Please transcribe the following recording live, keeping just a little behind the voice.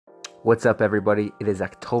What's up, everybody? It is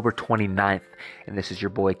October 29th, and this is your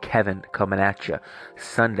boy Kevin coming at you.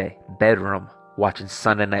 Sunday, bedroom, watching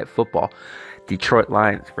Sunday Night Football. Detroit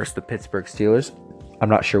Lions versus the Pittsburgh Steelers. I'm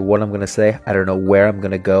not sure what I'm going to say. I don't know where I'm going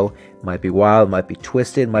to go. It might be wild, might be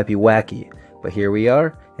twisted, might be wacky. But here we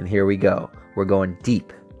are, and here we go. We're going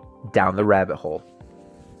deep down the rabbit hole.